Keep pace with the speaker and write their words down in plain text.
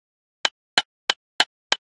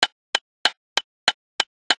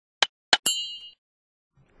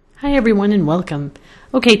Hi everyone and welcome.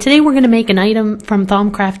 Okay, today we're going to make an item from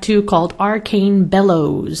Thaumcraft2 called Arcane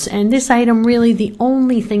Bellows. And this item, really the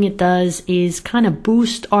only thing it does is kind of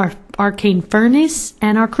boost our Arcane Furnace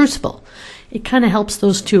and our crucible. It kind of helps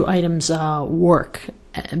those two items work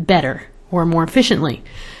better or more efficiently.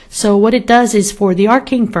 So what it does is for the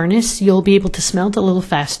Arcane Furnace, you'll be able to smelt a little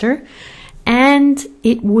faster. And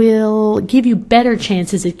it will give you better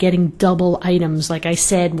chances at getting double items. Like I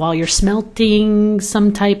said, while you're smelting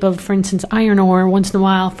some type of, for instance, iron ore, once in a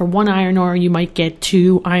while, for one iron ore, you might get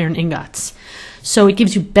 2 iron ingots. So it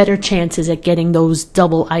gives you better chances at getting those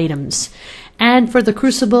double items. And for the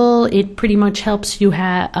crucible, it pretty much helps you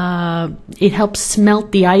it helps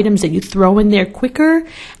smelt the items that you throw in there quicker,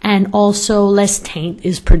 and also less taint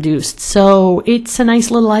is produced. So it's a nice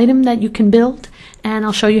little item that you can build, and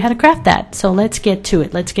I'll show you how to craft that. So let's get to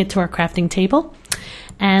it. Let's get to our crafting table,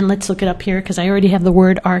 and let's look it up here because I already have the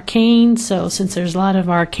word arcane. So since there's a lot of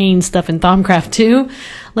arcane stuff in Thaumcraft2,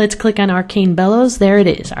 let's click on Arcane Bellows. There it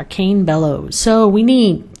is, Arcane Bellows. So we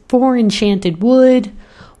need 4 enchanted wood,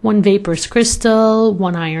 1 vaporous crystal,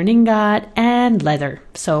 1 iron ingot, and leather.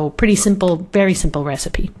 So pretty simple, very simple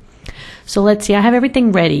recipe. So let's see, I have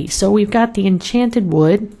everything ready. So we've got the enchanted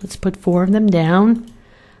wood. Let's put 4 of them down.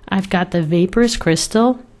 I've got the vaporous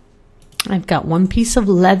crystal. I've got 1 piece of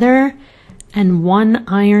leather and 1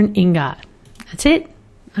 iron ingot. That's it,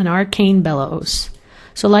 an Arcane Bellows.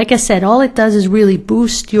 So like I said, all it does is really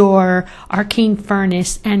boost your Arcane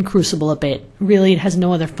Furnace and Crucible a bit. Really, it has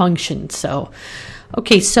no other function. So,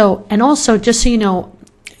 okay, so, and also, just so you know,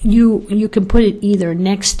 you can put it either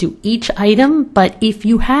next to each item, but if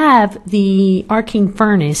you have the Arcane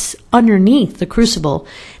Furnace underneath the Crucible,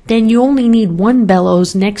 then you only need 1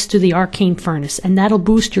 bellows next to the Arcane Furnace, and that'll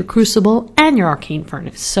boost your Crucible and your Arcane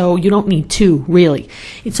Furnace. So you don't need 2, really.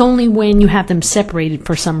 It's only when you have them separated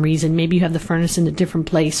for some reason. Maybe you have the furnace in a different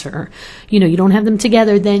place, or you don't have them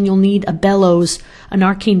together, then you'll need a bellows, an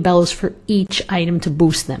Arcane Bellows for each item to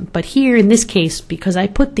boost them. But here in this case, because I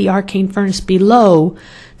put the Arcane Furnace below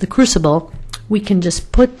the Crucible, we can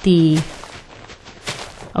just put the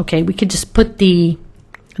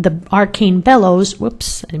Arcane Bellows,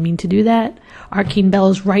 whoops, I didn't mean to do that, Arcane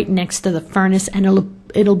Bellows right next to the furnace, and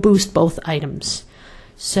it'll boost both items.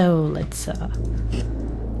 So let's,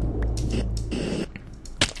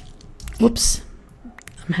 whoops,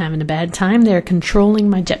 I'm having a bad time there controlling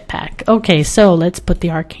my jetpack. Okay, so let's put the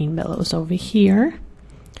Arcane Bellows over here.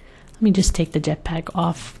 Let me just take the jetpack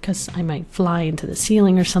off because I might fly into the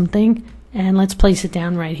ceiling or something, and let's place it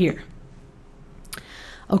down right here.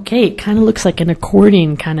 Okay, it kind of looks like an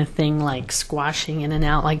accordion kind of thing, like squashing in and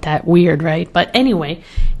out like that. Weird, right? But anyway,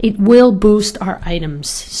 it will boost our items.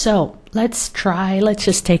 So let's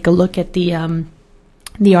just take a look at the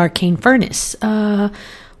Arcane Furnace. What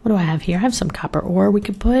do I have here? I have some copper ore we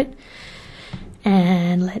could put.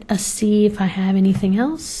 And let us see if I have anything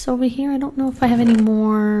else over here. I don't know if I have any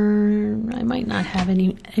more. I might not have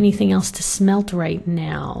anything else to smelt right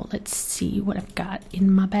now. Let's see what I've got in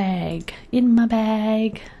my bag. In my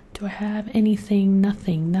bag, do I have anything?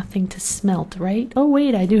 Nothing to smelt, right? Oh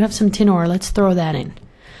wait, I do have some tin ore. Let's throw that in.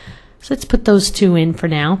 So let's put those 2 in for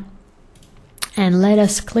now. And let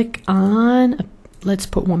us click on, let's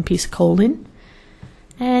put 1 piece of coal in.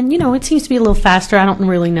 And, it seems to be a little faster. I don't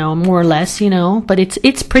really know, more or less, but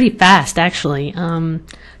it's pretty fast, actually.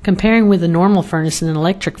 Comparing with a normal furnace and an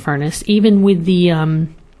electric furnace, even with the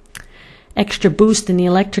extra boost in the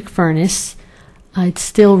electric furnace, it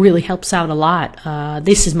still really helps out a lot.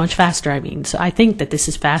 This is much faster, I mean. So I think that this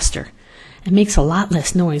is faster. It makes a lot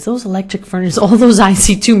less noise. Those electric furnaces, all those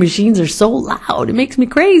IC2 machines are so loud. It makes me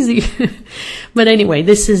crazy. But anyway,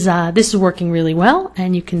 this is working really well,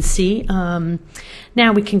 and you can see.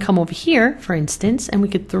 Now we can come over here, for instance, and we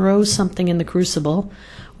could throw something in the Crucible,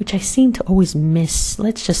 which I seem to always miss.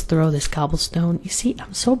 Let's just throw this cobblestone. You see,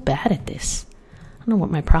 I'm so bad at this. I don't know what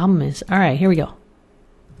my problem is. All right, here we go.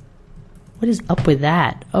 What is up with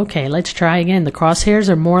that? Okay, let's try again. The crosshairs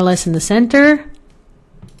are more or less in the center.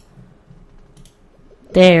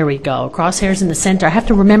 There we go. Crosshairs in the center. I have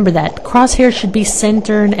to remember that. Crosshair should be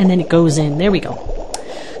centered and then it goes in. There we go.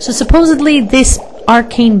 So supposedly this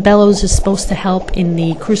Arcane Bellows is supposed to help in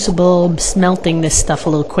the Crucible smelting this stuff a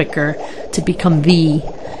little quicker to become V.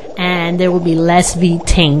 And there will be less V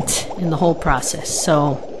taint in the whole process.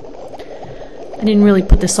 So I didn't really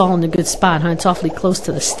put this all in a good spot, huh? It's awfully close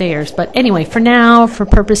to the stairs. But anyway, for now, for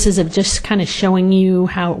purposes of just kind of showing you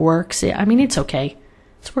how it works, I mean, it's okay.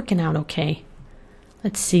 It's working out okay.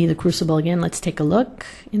 Let's see the Crucible again. Let's take a look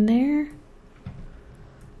in there.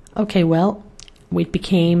 Okay, well, it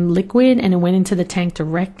became liquid and it went into the tank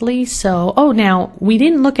directly. So, oh, now we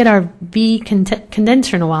didn't look at our V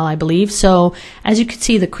condenser in a while, I believe. So as you can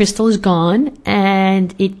see, the crystal is gone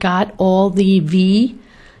and it got all the V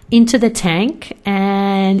into the tank,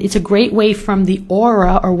 and it's a great way from the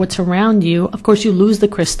aura or what's around you. Of course, you lose the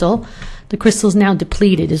crystal. The crystal is now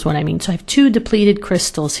depleted is what I mean. So I have 2 depleted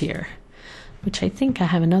crystals here, which I think I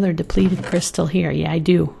have another depleted crystal here. Yeah, I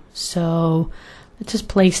do. So let's just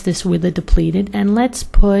place this with the depleted and let's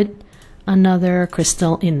put another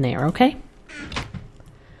crystal in there, okay?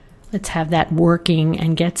 Let's have that working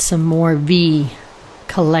and get some more V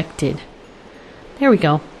collected. There we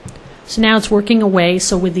go. So now it's working away.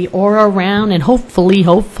 So with the aura around, and hopefully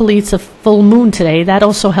it's a full moon today, that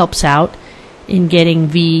also helps out in getting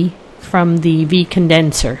V from the V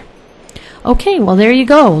condenser. Okay, well there you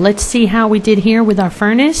go. Let's see how we did here with our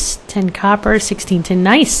furnace. 10 copper, 16 tin,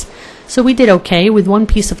 nice. So we did okay with 1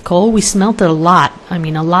 piece of coal. We smelted a lot. I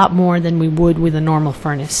mean, a lot more than we would with a normal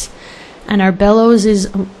furnace. And our bellows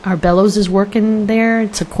is working there.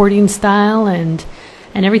 It's accordion style, and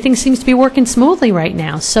everything seems to be working smoothly right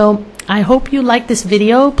now. So I hope you like this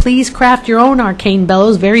video. Please craft your own arcane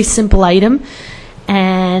bellows. Very simple item.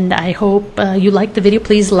 And I hope you like the video.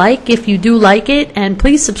 Please like if you do like it, and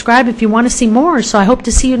please subscribe if you want to see more. So I hope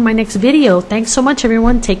to see you in my next video. Thanks so much,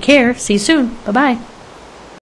 everyone. Take care. See you soon. Bye-bye.